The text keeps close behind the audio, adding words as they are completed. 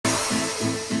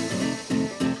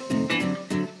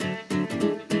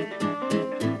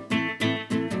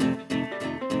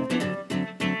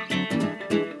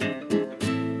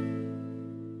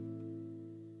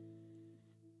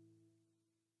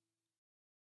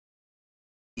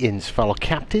Greetings, fellow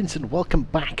captains, and welcome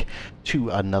back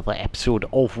to another episode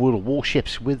of World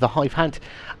Warships with the Hive Hand.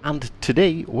 And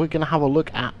today we're going to have a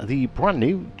look at the brand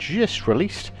new, just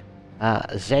released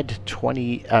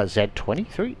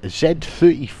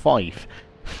Z35,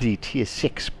 the Tier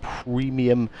 6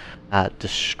 Premium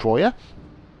Destroyer,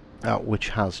 which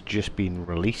has just been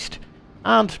released.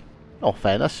 And, in all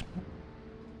fairness,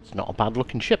 it's not a bad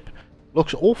looking ship.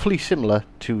 Looks awfully similar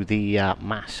to the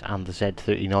MAS and the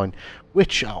Z39,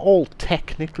 which are all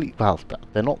technically, well,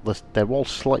 they're not. They're all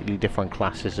slightly different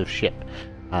classes of ship.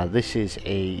 This is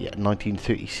a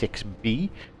 1936B,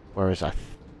 whereas I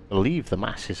believe the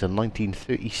MAS is a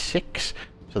 1936.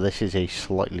 So this is a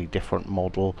slightly different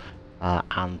model,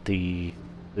 and the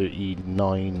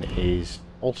 39 is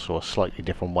also a slightly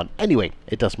different one. Anyway,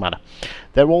 it doesn't matter.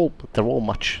 They're all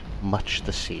much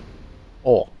the same,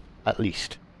 or at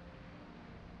least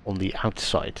on the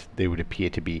outside they would appear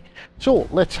to be. So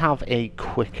let's have a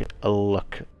quick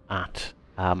look at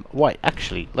right,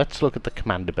 actually let's look at the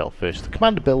commander build first. The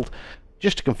commander build,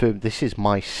 just to confirm, this is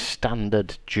my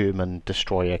standard German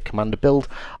destroyer commander build.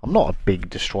 I'm not a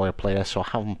big destroyer player, so I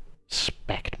haven't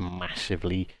spec'd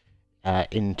massively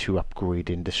into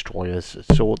upgrading destroyers,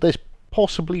 so there's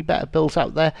possibly better builds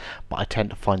out there, but I tend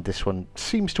to find this one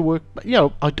seems to work. You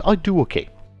know, I do okay.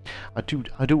 I do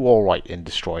all right in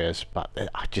destroyers, but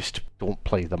I just don't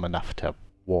play them enough to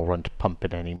warrant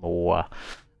pumping any more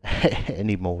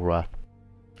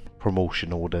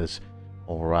promotion orders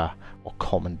or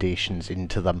commendations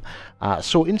into them.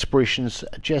 So inspirations: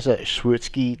 Jezza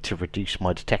Schwertsky to reduce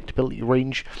my detectability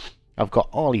range. I've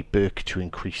got Arleigh Burke to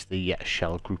increase the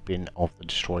shell grouping of the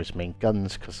destroyer's main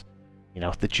guns, because you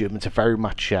know the Germans are very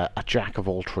much a jack of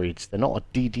all trades. They're not a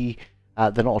DD.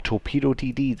 They're not a torpedo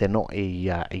DD. They're not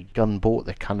a gunboat.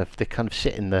 They kind of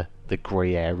sit in the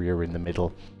grey area in the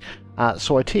middle.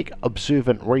 So I take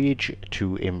Observant Rage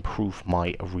to improve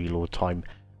my reload time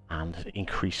and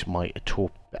increase my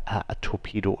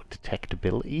torpedo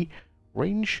detectability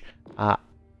range.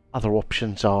 Other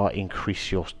options are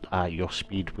increase your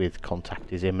speed with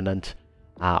contact is imminent,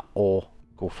 or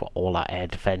go for all-out air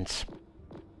defense.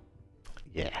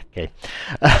 Yeah, okay.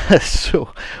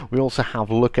 So we also have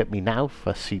Look at Me Now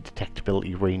for sea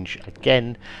detectability range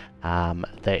again.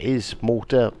 There is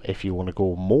Motor if you want to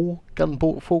go more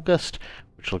gunboat focused,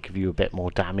 which will give you a bit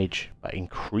more damage but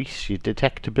increase your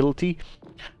detectability.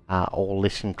 Or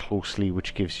Listen Closely,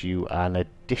 which gives you an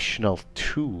additional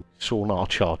 2 sonar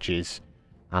charges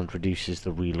and reduces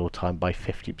the reload time by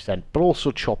 50%, but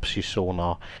also chops your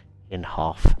sonar in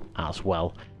half as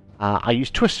well. I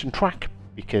use Twist and Track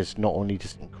because not only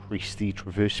does it increase the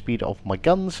traverse speed of my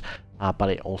guns, but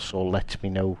it also lets me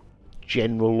know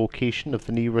general location of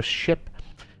the nearest ship.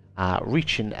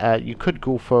 Reaching, you could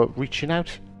go for Reaching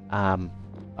Out,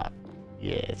 but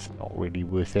yeah, it's not really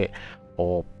worth it.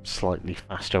 Or slightly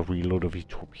faster reload of your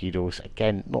torpedoes,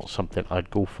 again, not something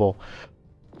I'd go for.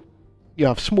 You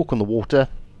have Smoke on the Water.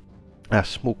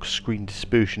 Smoke screen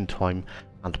dispersion time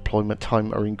and deployment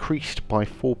time are increased by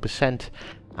 4%,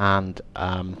 and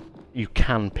you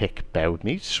can pick, bear with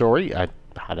me, sorry, I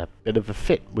had a bit of a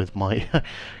fit with my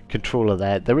controller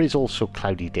there. There is also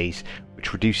Cloudy Days,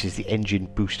 which reduces the engine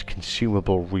boost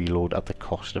consumable reload at the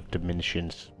cost of diminishing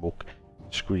smoke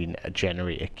screen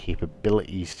generator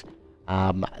capabilities.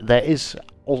 There is,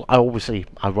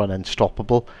 I run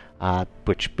Unstoppable,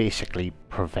 which basically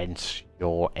prevents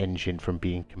your engine from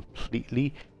being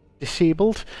completely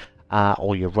disabled,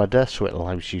 or your rudder, so it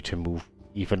allows you to move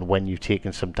even when you've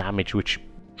taken some damage, which,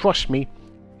 trust me,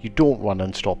 you don't run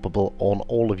Unstoppable on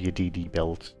all of your DD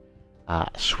builds.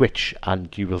 Switch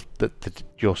and you will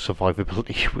your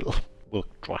survivability will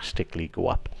drastically go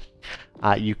up.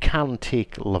 You can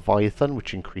take Leviathan,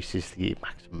 which increases the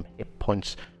maximum hit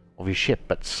points of your ship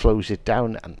but slows it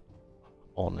down, and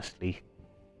honestly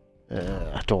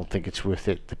I don't think it's worth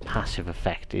it. The passive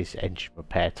effect is engine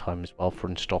repair time as well for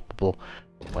Unstoppable,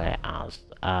 whereas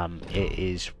it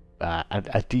is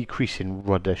a decrease in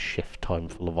rudder shift time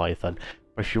for Leviathan,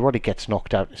 but if your rudder gets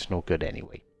knocked out, it's no good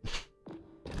anyway.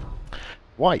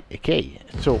 Right, okay,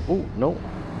 so, oh no,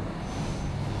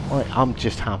 right, I'm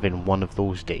just having one of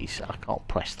those days. I can't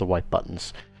press the right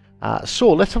buttons.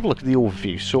 So let's have a look at the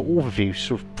overview.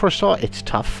 So for a start, it's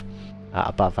tough,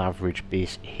 above average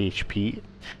base HP.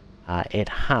 It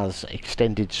has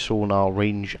extended sonar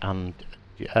range and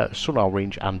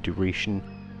duration,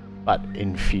 but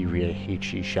inferior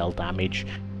HE shell damage.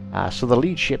 So the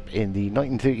lead ship in the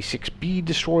 1936B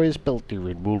destroyers built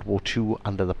during World War II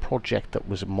under the project that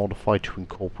was modified to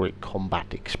incorporate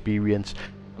combat experience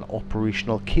and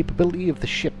operational capability of the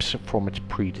ships from its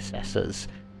predecessors.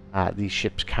 These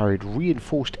ships carried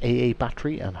reinforced AA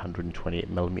battery and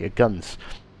 128mm guns.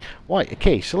 Right,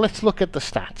 okay, so let's look at the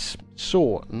stats.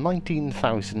 So,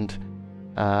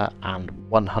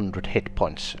 19,100 hit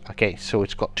points. Okay, so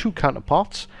it's got two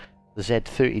counterparts, the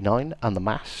Z39 and the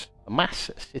mass. The mass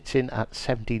sits in at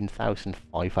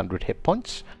 17,500 hit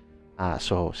points,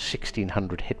 so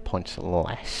 1,600 hit points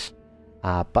less.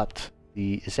 But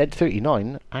the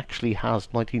Z39 actually has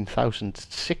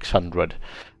 19,600,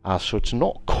 so it's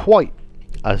not quite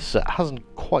as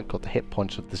hasn't quite got the hit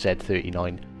points of the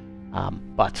Z39,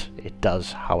 but it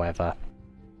does, however,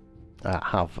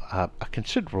 have a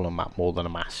considerable amount more than a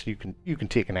mass. You can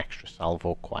take an extra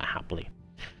salvo quite happily.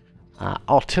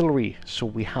 Artillery, so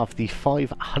we have the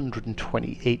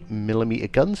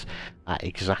 528mm guns,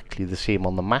 exactly the same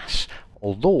on the mass,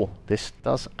 although this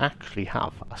does actually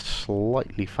have a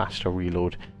slightly faster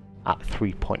reload at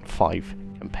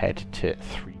 3.5 compared to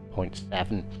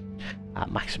 3.7.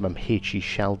 Maximum HE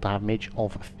shell damage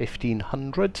of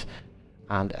 1500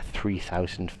 and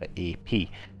 3000 for AP.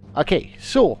 Okay,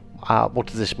 so what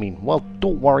does this mean? Well,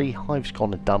 don't worry, I've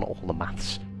gone and done all the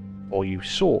maths for you.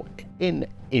 So in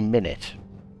a minute,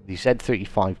 the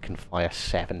Z35 can fire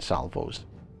 7 salvos,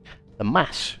 the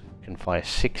mass can fire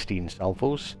 16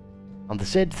 salvos, and the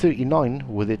Z39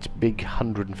 with its big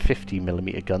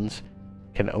 150mm guns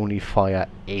can only fire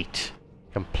 8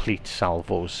 complete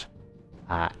salvos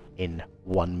in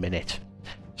 1 minute.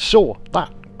 So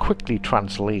that quickly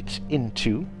translates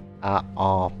into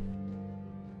our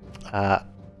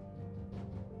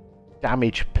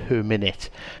damage per minute.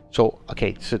 So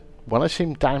okay, so when I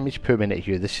say damage per minute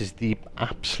here, this is the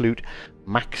absolute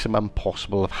maximum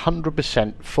possible of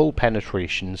 100% full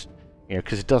penetrations, you know,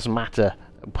 because it doesn't matter.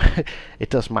 It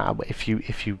doesn't matter if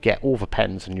you get over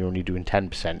pens and you're only doing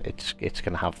 10%, it's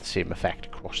going to have the same effect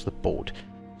across the board.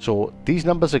 So these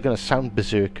numbers are going to sound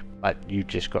berserk, but you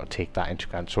just got to take that into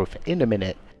account. So if in a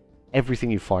minute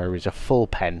everything you fire is a full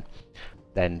pen,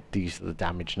 then these are the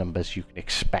damage numbers you can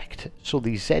expect. So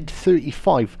the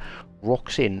Z35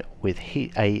 rocks in with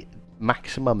a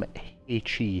maximum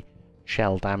HE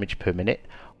shell damage per minute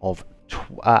of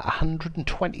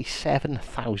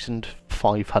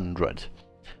 127,500,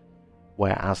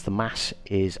 whereas the mass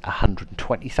is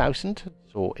 120,000.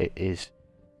 So it is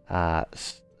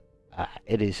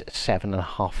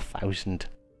 7,500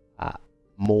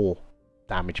 more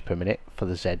damage per minute for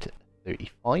the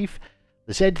Z35.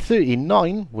 The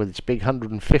Z39 with its big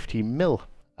 150mm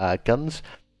guns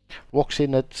rocks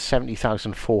in at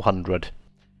 70,400.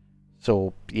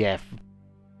 So yeah,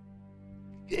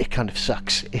 it kind of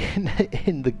sucks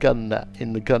in the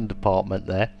gun department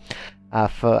there.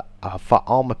 For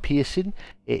armor piercing,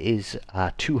 it is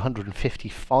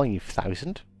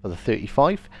 255,000 for the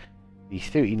 35. The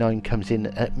 39 comes in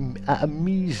at a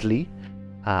measly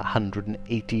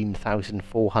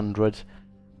 118,400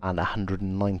 and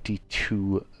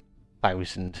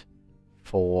 192,000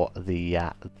 for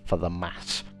the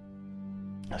mass.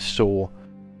 So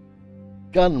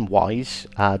gun wise,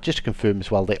 just to confirm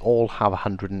as well, they all have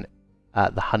the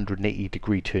 180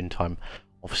 degree turn time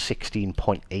of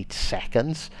 16.8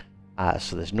 seconds.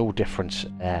 So there's no difference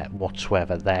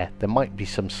whatsoever there. There might be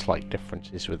some slight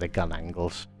differences with the gun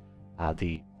angles.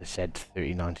 The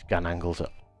Z39's gun angles are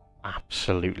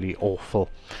absolutely awful.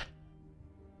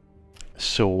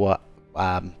 So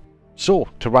so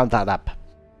to round that up,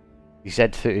 the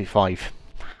Z35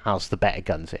 has the better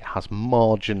guns. It has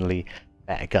marginally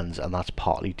better guns, and that's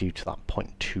partly due to that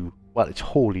 0.2. Well, it's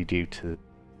wholly due to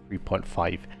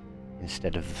 3.5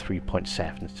 instead of the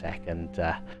 3.7 second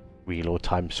reload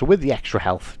time. So with the extra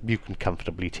health, you can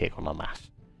comfortably take on a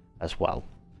mass as well.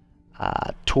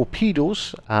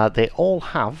 Torpedoes, they all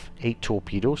have 8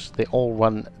 torpedoes. They all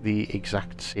run the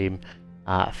exact same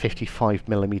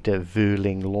 55mm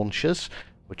Whirling launchers,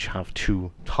 which have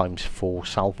 2 × 4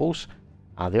 salvos.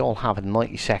 They all have a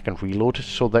 90-second reload,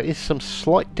 so there is some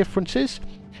slight differences.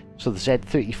 So the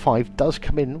Z35 does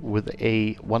come in with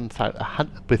a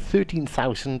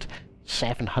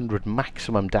 13,700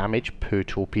 maximum damage per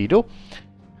torpedo,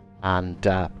 and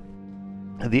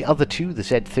the other two, the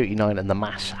Z39 and the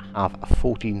mass, have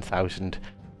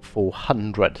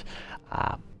 14,400.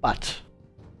 But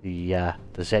the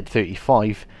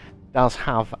Z35 does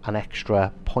have an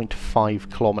extra 0.5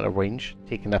 kilometer range,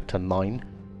 taken up to 9,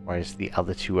 whereas the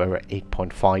other two are at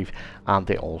 8.5, and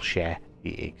they all share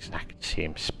the exact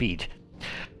same speed.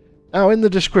 Now, in the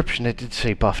description, it did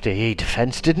say buffed AA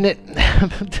defense, didn't it?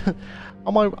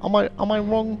 Am I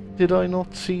wrong? Did I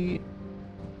not see?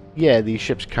 Yeah, these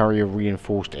ships carry a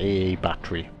reinforced AA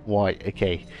battery. Right,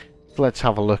 okay. So let's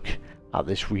have a look at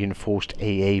this reinforced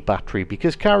AA battery,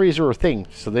 because carriers are a thing,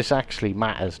 so this actually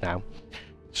matters now.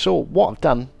 So what I've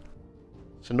done,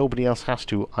 so nobody else has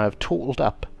to, I've totaled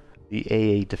up the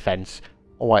AA defense.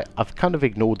 Alright, I've kind of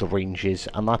ignored the ranges,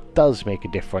 and that does make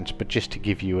a difference, but just to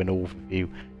give you an overview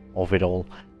of it all,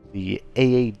 the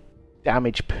AA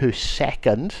damage per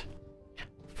second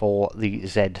for the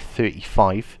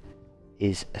Z35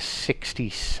 is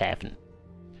 67.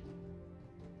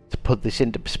 To put this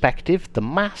into perspective, the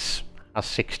mass has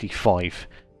 65,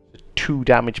 2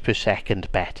 damage per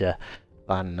second better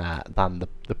than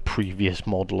the previous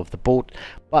model of the boat.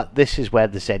 But this is where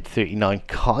the Z39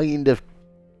 kind of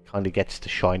gets to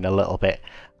shine a little bit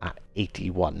at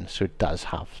 81, so it does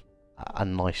have a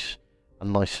nice,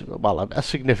 well, a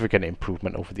significant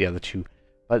improvement over the other two.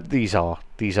 But these are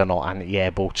not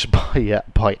anti-air boats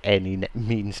by any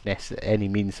means.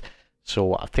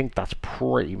 So I think that's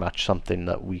pretty much something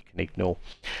that we can ignore.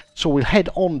 So we'll head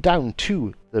on down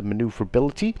to the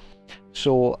maneuverability.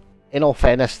 So in all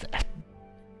fairness,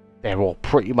 they're all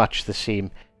pretty much the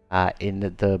same in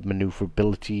the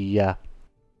maneuverability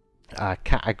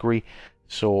category.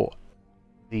 So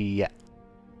the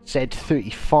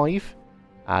Z35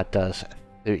 does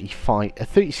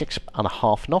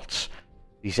 36.5 knots.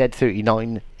 The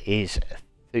Z39 is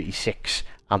 36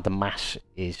 and the mass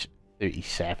is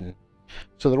 37.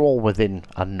 So they're all within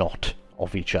a knot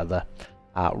of each other.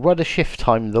 Rudder shift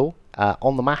time though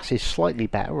on the mass is slightly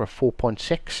better, at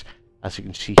 4.6. As you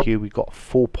can see here, we've got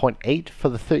 4.8 for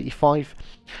the 35,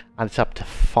 and it's up to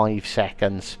 5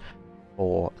 seconds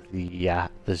for the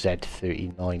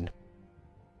Z39.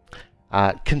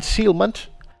 Concealment,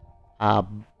 the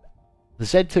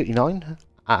Z39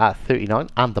 39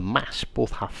 and the mass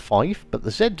both have 5, but the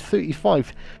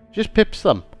Z35 just pips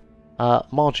them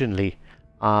marginally.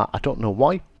 I don't know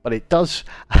why, but it does,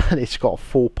 and it's got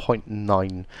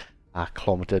 4.9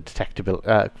 kilometer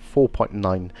detectability,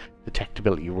 4.9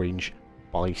 detectability range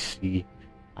by sea.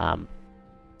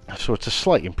 So it's a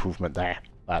slight improvement there,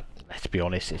 but let's be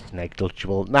honest, it's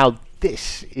negligible. Now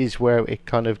this is where it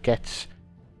kind of gets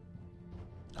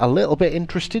a little bit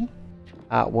interesting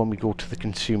when we go to the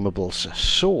consumables.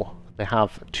 So they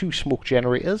have 2 smoke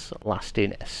generators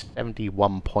lasting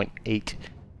 71.8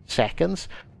 seconds,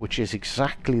 which is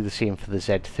exactly the same for the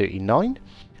Z39,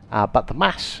 but the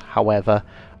mass, however,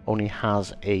 only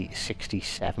has a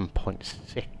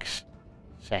 67.6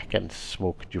 second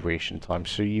smoke duration time.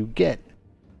 So you get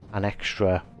an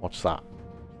extra, what's that,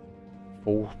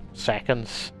 4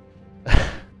 seconds?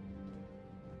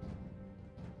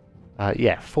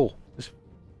 Yeah, 4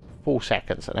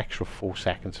 seconds, an extra 4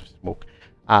 seconds of smoke.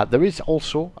 There is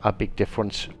also a big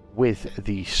difference with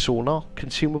the sonar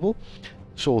consumable.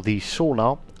 So the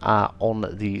sonar on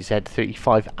the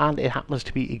Z35, and it happens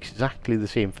to be exactly the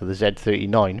same for the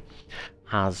Z39,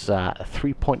 has a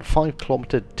 3.5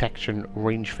 kilometer detection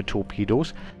range for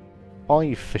torpedoes,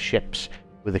 5 for ships,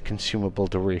 with a consumable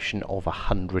duration of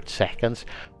 100 seconds,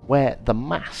 where the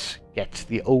mass gets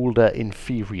the older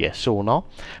inferior sonar,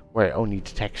 where it only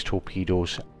detects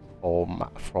torpedoes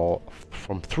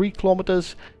from 3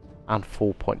 kilometers and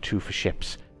 4.2 for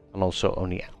ships, and also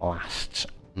only lasts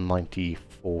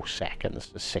 94 seconds,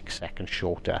 so 6 seconds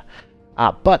shorter.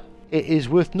 But it is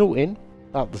worth noting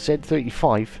that the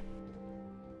Z35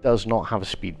 does not have a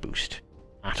speed boost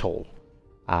at all,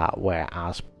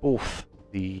 whereas both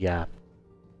the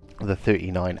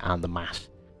 39 and the mass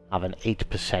have an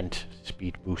 8%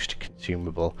 speed boost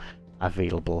consumable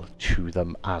available to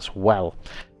them as well.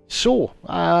 So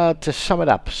to sum it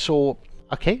up, so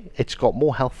okay, it's got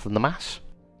more health than the mass,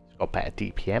 it's got better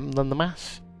DPM than the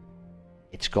mass,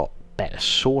 it's got better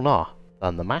sonar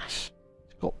than the mass,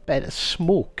 it's got better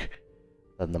smoke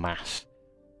than the mass,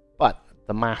 but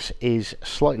the mass is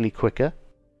slightly quicker,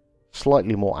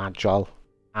 slightly more agile,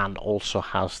 and also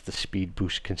has the speed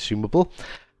boost consumable.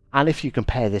 And if you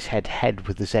compare this head to head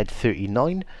with the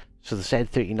Z39, so the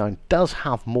Z39 does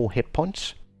have more hit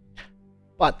points,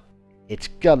 but its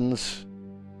guns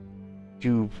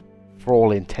do, for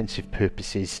all intensive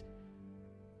purposes,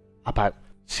 about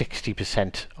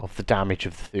 60% of the damage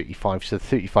of the 35, so the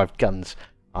 35 guns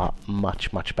are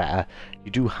much better.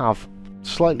 You do have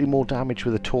slightly more damage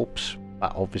with the torps,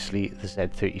 but obviously the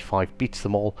Z35 beats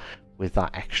them all with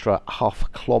that extra half a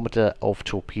kilometer of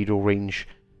torpedo range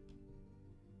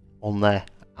on there.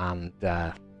 And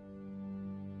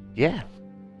yeah,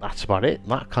 that's about it.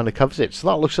 That kind of covers it. So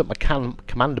that looks at my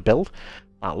commander build,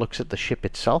 that looks at the ship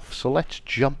itself. So let's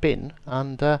jump in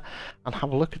and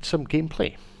have a look at some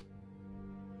gameplay.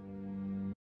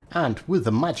 And with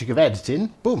the magic of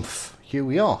editing, boom, here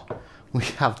we are. We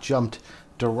have jumped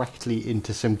directly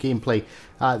into some gameplay.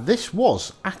 This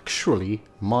was actually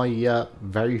my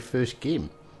very first game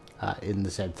in the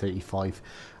Z35.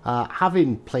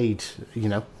 Having played, you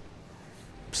know,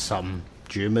 some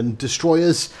German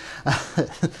destroyers,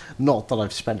 not that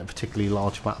I've spent a particularly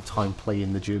large amount of time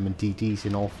playing the German DDs,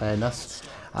 in all fairness.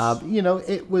 You know,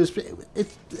 it was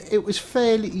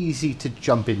fairly easy to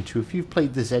jump into. If you've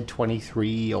played the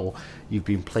Z23 or you've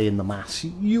been playing the Mass,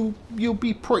 you'll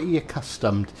be pretty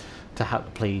accustomed to how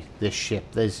to play this ship.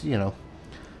 There's, you know,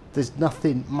 there's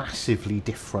nothing massively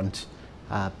different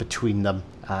between them,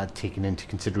 taking into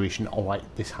consideration, alright,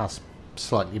 this has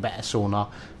slightly better sonar,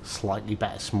 slightly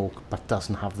better smoke, but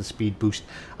doesn't have the speed boost.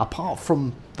 Apart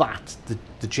from that,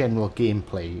 the general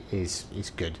gameplay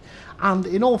is good. And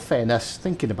in all fairness,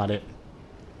 thinking about it,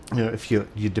 you know, if you're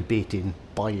debating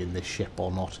buying this ship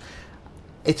or not,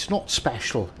 it's not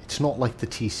special. It's not like the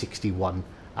T61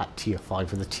 at tier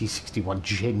 5, and the T61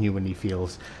 genuinely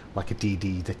feels like a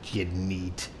DD that you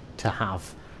need to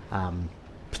have,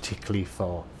 particularly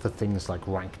for things like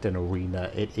ranked and arena.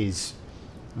 It is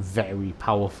very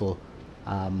powerful.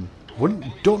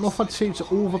 Don't know if I'd say it's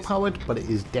overpowered, but it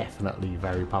is definitely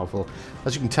very powerful.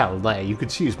 As you can tell there, you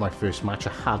could see it's my first match.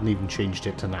 I hadn't even changed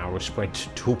it to narrow spread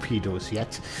torpedoes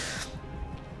yet.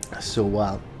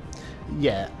 So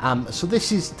yeah, so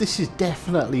this is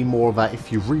definitely more of a,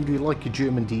 if you really like your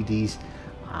German DDs,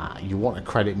 you want a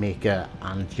credit maker,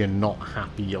 and you're not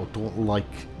happy or don't like,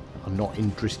 I'm not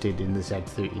interested in the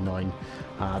Z39.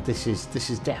 This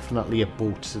is definitely a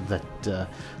boat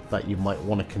that you might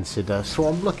want to consider. So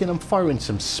I'm firing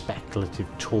some speculative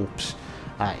torps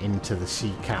into the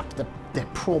sea cap. They're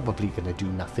probably going to do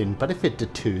nothing, but if it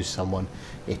deters someone,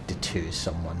 it deters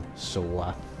someone.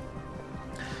 So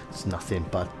it's nothing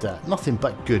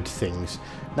but good things.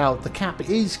 Now the cap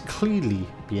is clearly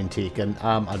being taken.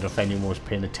 I don't know if anyone was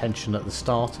paying attention at the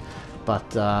start,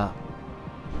 but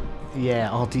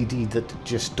yeah, RDD that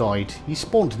just died. He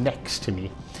spawned next to me,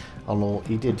 although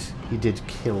he did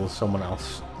kill someone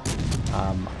else.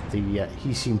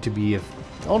 He seemed to be of,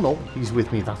 oh no, he's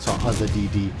with me. That's our other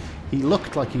DD. He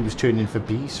looked like he was turning for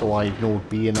B, so I ignored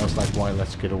B and I was like, well,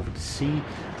 let's get over to C.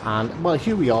 And well,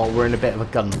 here we are. We're in a bit of a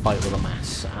gunfight with a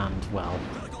Mass, and well,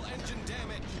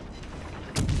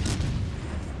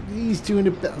 he's doing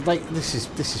a bit like this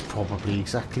is probably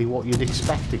exactly what you'd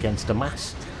expect against a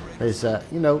Mass. There's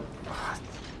you know,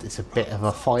 there's a bit of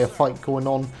a firefight going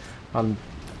on, and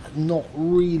no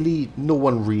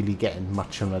one really getting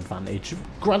much of an advantage.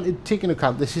 Granted, taking into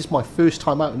account this is my first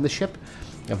time out in the ship,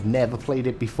 I've never played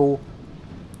it before,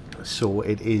 so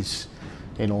it is,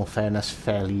 in all fairness,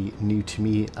 fairly new to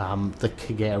me. The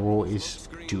Kagero is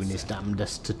doing his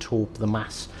damnedest to torp the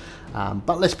Mass,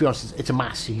 but let's be honest, it's a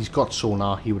Mass. He's got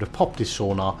sonar. He would have popped his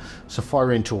sonar, so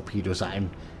firing torpedoes at him,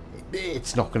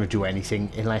 it's not going to do anything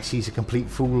unless he's a complete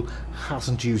fool,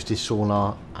 hasn't used his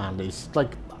sonar, and is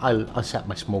like, I set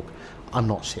my smoke. I'm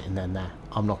not sitting there.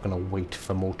 I'm not going to wait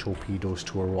for more torpedoes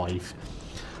to arrive.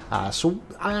 So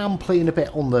I am playing a bit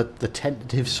on the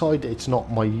tentative side. It's not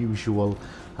my usual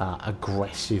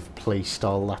aggressive play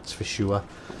style, that's for sure.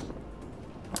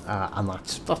 And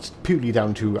that's purely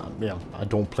down to, you know, I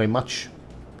don't play much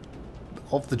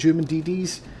of the German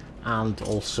DDs, and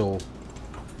also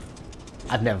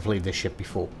I've never played this ship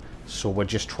before, so we're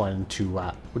just trying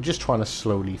to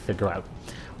slowly figure out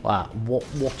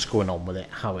what's going on with it,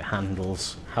 how it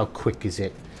handles, how quick is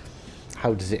it,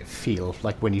 how does it feel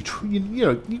like when you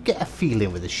know, you get a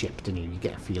feeling with a ship, don't you? You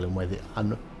get a feeling with it,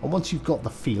 and once you've got the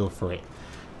feel for it,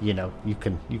 you know, you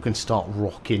can start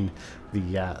rocking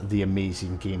the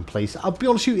amazing gameplays. I'll be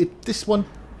honest with you, this one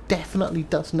definitely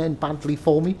doesn't end badly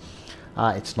for me.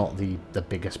 It's not the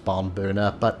biggest barn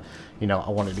burner, but you know,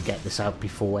 I wanted to get this out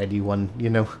before anyone, you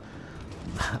know,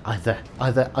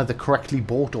 either correctly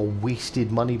bought or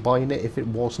wasted money buying it if it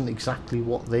wasn't exactly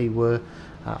what they were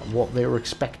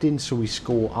expecting. So we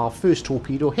score our first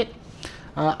torpedo hit,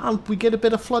 and we get a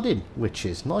bit of flooding, which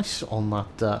is nice on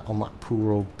that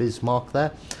poor old Bismarck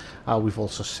there. We've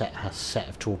also set a set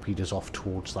of torpedoes off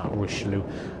towards that Richelieu,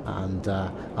 and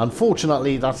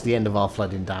unfortunately that's the end of our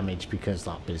flooding damage, because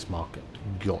that Bismarck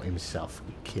got himself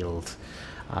killed.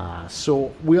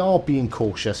 So we are being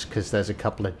cautious, because there's a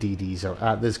couple of DDs,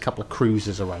 there's a couple of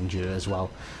cruisers around here as well.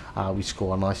 We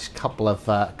score a nice couple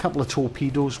of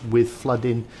torpedoes with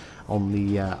flooding on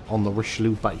the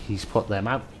Richelieu, but he's put them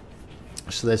out.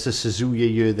 So there's a Suzuya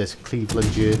here, there's a Cleveland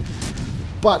here,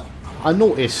 but I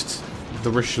noticed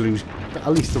the Richelieu's,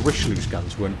 at least the Richelieu's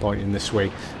guns weren't pointing this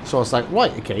way, so I was like,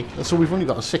 right, okay, so we've only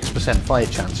got a 6% fire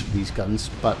chance for these guns,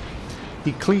 but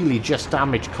he clearly just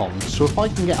damage comms, so if I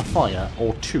can get a fire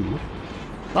or two,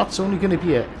 that's only going to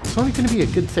be a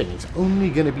good thing. It's only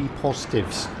going to be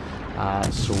positives.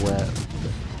 So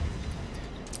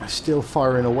Still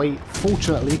firing away.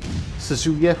 Fortunately,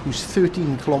 Suzuya, who's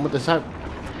 13 kilometers out,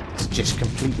 is just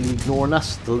completely ignoring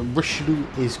us. The Richelieu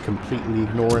is completely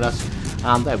ignoring us.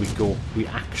 And there we go. We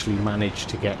actually managed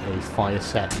to get a fire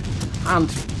set.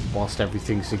 And whilst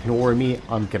everything's ignoring me,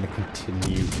 I'm going to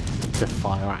continue to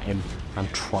fire at him and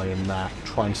try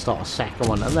and start a second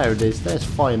one. And there it is. There's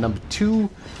fire number 2.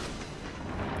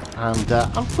 And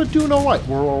we're doing all right.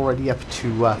 We're already up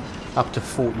to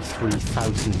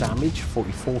 43,000 damage,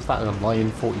 44,000,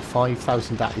 lying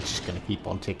 45,000 damage. It's just going to keep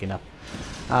on ticking up.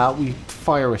 We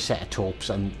fire a set of torps,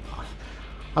 and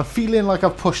I'm feeling like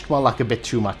I've pushed my luck a bit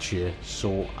too much here,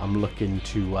 so I'm looking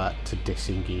to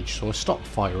disengage. So I stop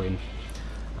firing,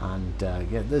 and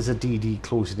yeah, there's a DD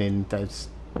closing in. There's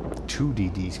 2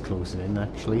 DDs closing in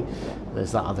actually.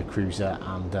 There's that other cruiser,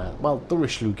 and well, the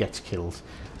Richelieu gets killed.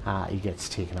 He gets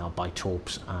taken out by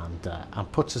torps,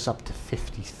 and puts us up to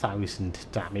 50,000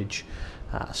 damage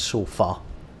so far.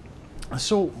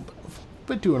 So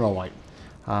we're doing all right.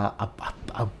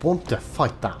 I want to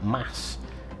fight that mass,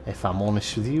 if I'm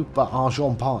honest with you, but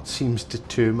Argent Bart seems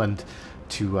determined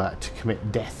to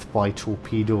commit death by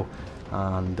torpedo.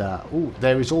 And oh,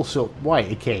 there is also right.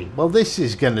 Okay, well, this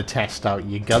is going to test out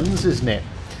your guns, isn't it?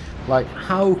 Like,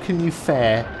 how can you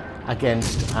fare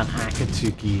against an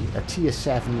Akatsuki, a tier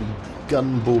 7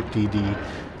 gunboat DD?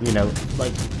 You know,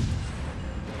 like,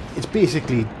 it's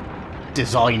basically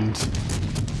designed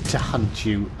to hunt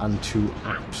you and to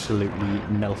absolutely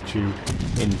melt you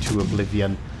into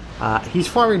oblivion. He's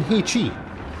firing HE.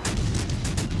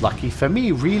 Lucky for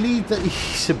me, really, that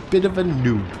he's a bit of a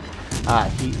noob.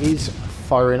 He is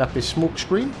firing up his smoke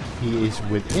screen. He is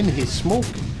within his smoke,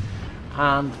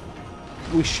 and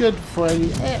we should, for any...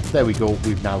 there we go,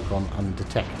 we've now gone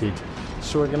undetected.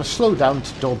 So we're going to slow down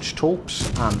to dodge torps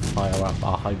and fire up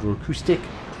our hydroacoustic.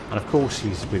 And of course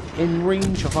he's within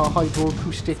range of our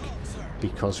hydroacoustic,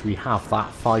 because we have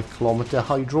that 5-kilometer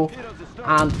hydro.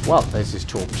 And, well, there's his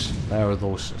torps. There are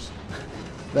those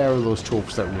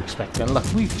torps that we're expecting. Look,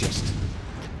 we've just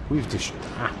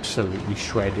absolutely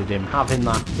shredded him. Having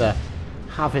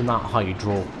that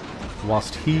hydro,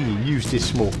 whilst he used his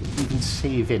smoke, even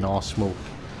saving our smoke,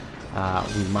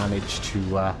 we managed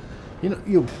to,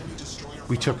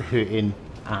 we took a hurt in,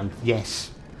 and yes,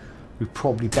 we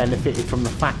probably benefited from the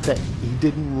fact that he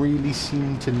didn't really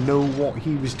seem to know what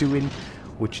he was doing,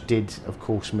 which did, of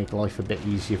course, make life a bit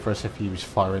easier for us. If he was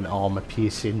firing armor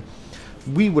piercing,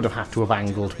 we would have had to have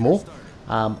angled more,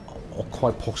 or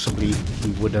quite possibly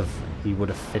he would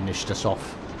have finished us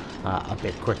off a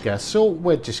bit quicker. So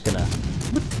we're just gonna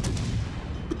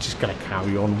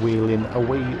carry on wheeling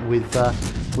away with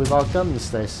our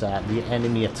guns. There's the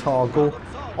enemy Atago.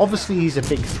 Obviously, he's a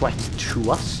big threat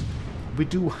to us. We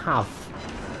do have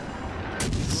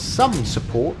some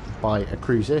support by a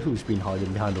cruiser who's been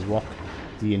hiding behind a rock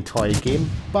the entire game,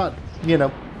 but you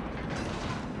know,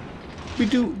 we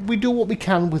do what we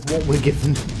can with what we're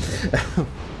given.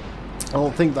 I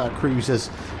don't think that cruiser's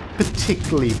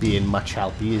particularly being much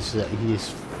help. He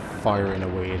is firing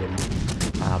away at him,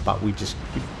 but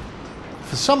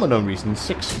for some unknown reason,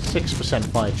 6%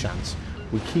 fire chance,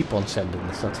 we keep on sending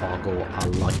the Atago a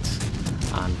light,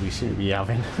 and we seem to be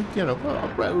having, you know, a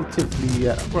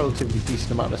relatively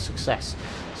decent amount of success.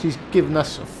 So he's given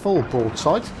us a full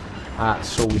broadside.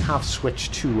 So we have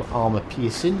switched to armor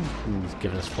piercing. He's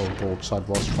given us full broadside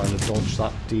whilst trying to dodge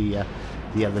that the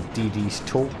other DD's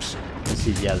torps. You can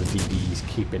see the other DD's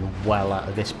keeping well out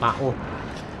of this battle.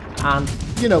 And,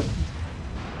 you know,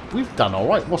 we've done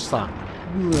alright. What's that?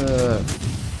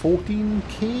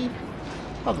 14k?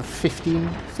 About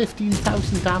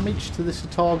 15,000 damage to this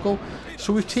Atago.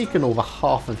 So we've taken over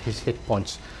half of his hit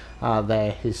points.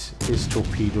 There, his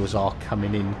torpedoes are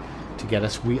coming in to get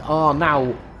us. We are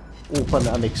now open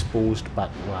and exposed, but,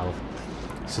 well,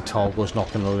 Atago's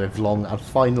not going to live long. And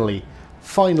finally,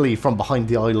 from behind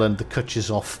the island, the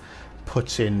Kutchezov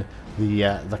puts in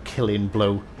the killing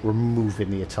blow, removing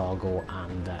the Atago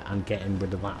and getting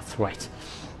rid of that threat.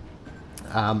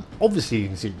 Obviously, you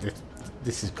can see that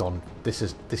this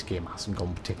game hasn't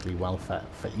gone particularly well for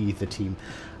either team.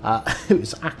 It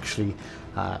was actually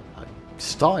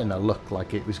starting to look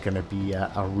like it was going to be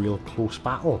a real close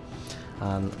battle,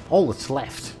 and all that's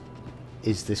left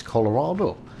is this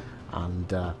Colorado.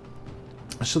 And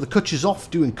so the Kutchezov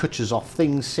doing Kutchezov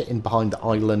things, sitting behind the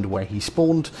island where he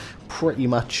spawned, pretty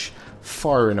much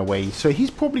firing away. So he's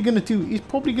probably going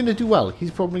to do well.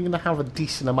 He's probably going to have a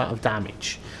decent amount of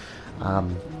damage.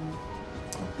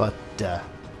 But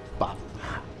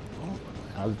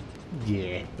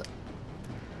yeah,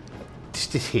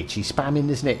 this HE spamming,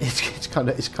 isn't it? It's kind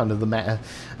of the meta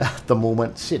at the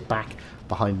moment. Sit back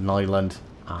behind an island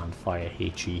and fire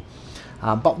HE.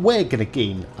 But we're going to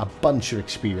gain a bunch of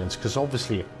experience, because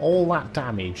obviously all that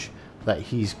damage that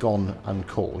he's gone and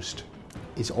caused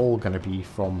is all going to be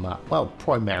from, well,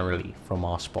 primarily from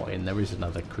our spotting. There is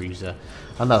another cruiser,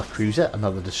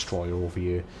 another destroyer over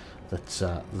here that's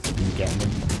been getting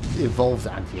involved.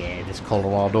 And yeah, this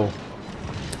Colorado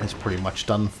is pretty much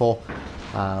done for.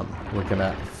 We're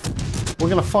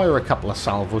gonna fire a couple of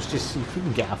salvos just so if we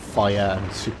can get a fire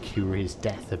and secure his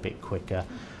death a bit quicker.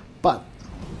 But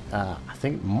I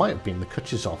think it might have been the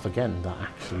Kutuzov again that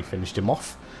actually finished him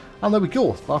off. And there we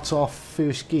go. That's our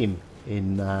first game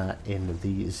in the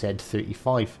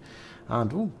Z35.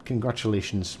 And oh,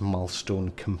 congratulations,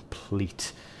 milestone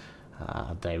complete.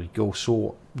 There we go.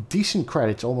 So decent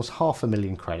credits, almost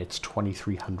 500,000 credits,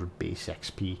 2300 base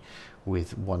XP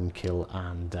with 1 kill,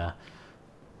 and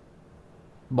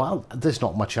well, there's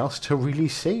not much else to really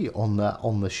say on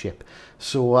the ship.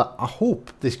 So I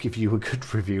hope this gives you a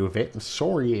good review of it. I'm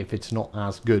sorry if it's not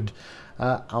as good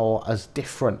or as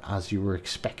different as you were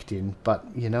expecting, but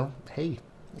you know, hey,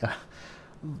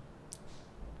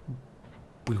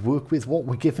 we work with what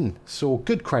we're given. So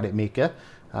good credit maker,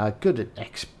 good at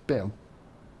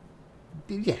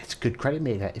yeah, it's a good credit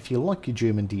maker. If you like your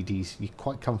German DDs, you're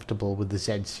quite comfortable with the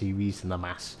Z series and the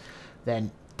mass,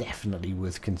 then definitely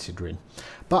worth considering.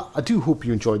 But I do hope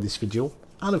you enjoyed this video,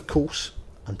 and of course,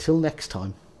 until next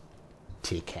time,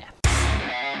 take care.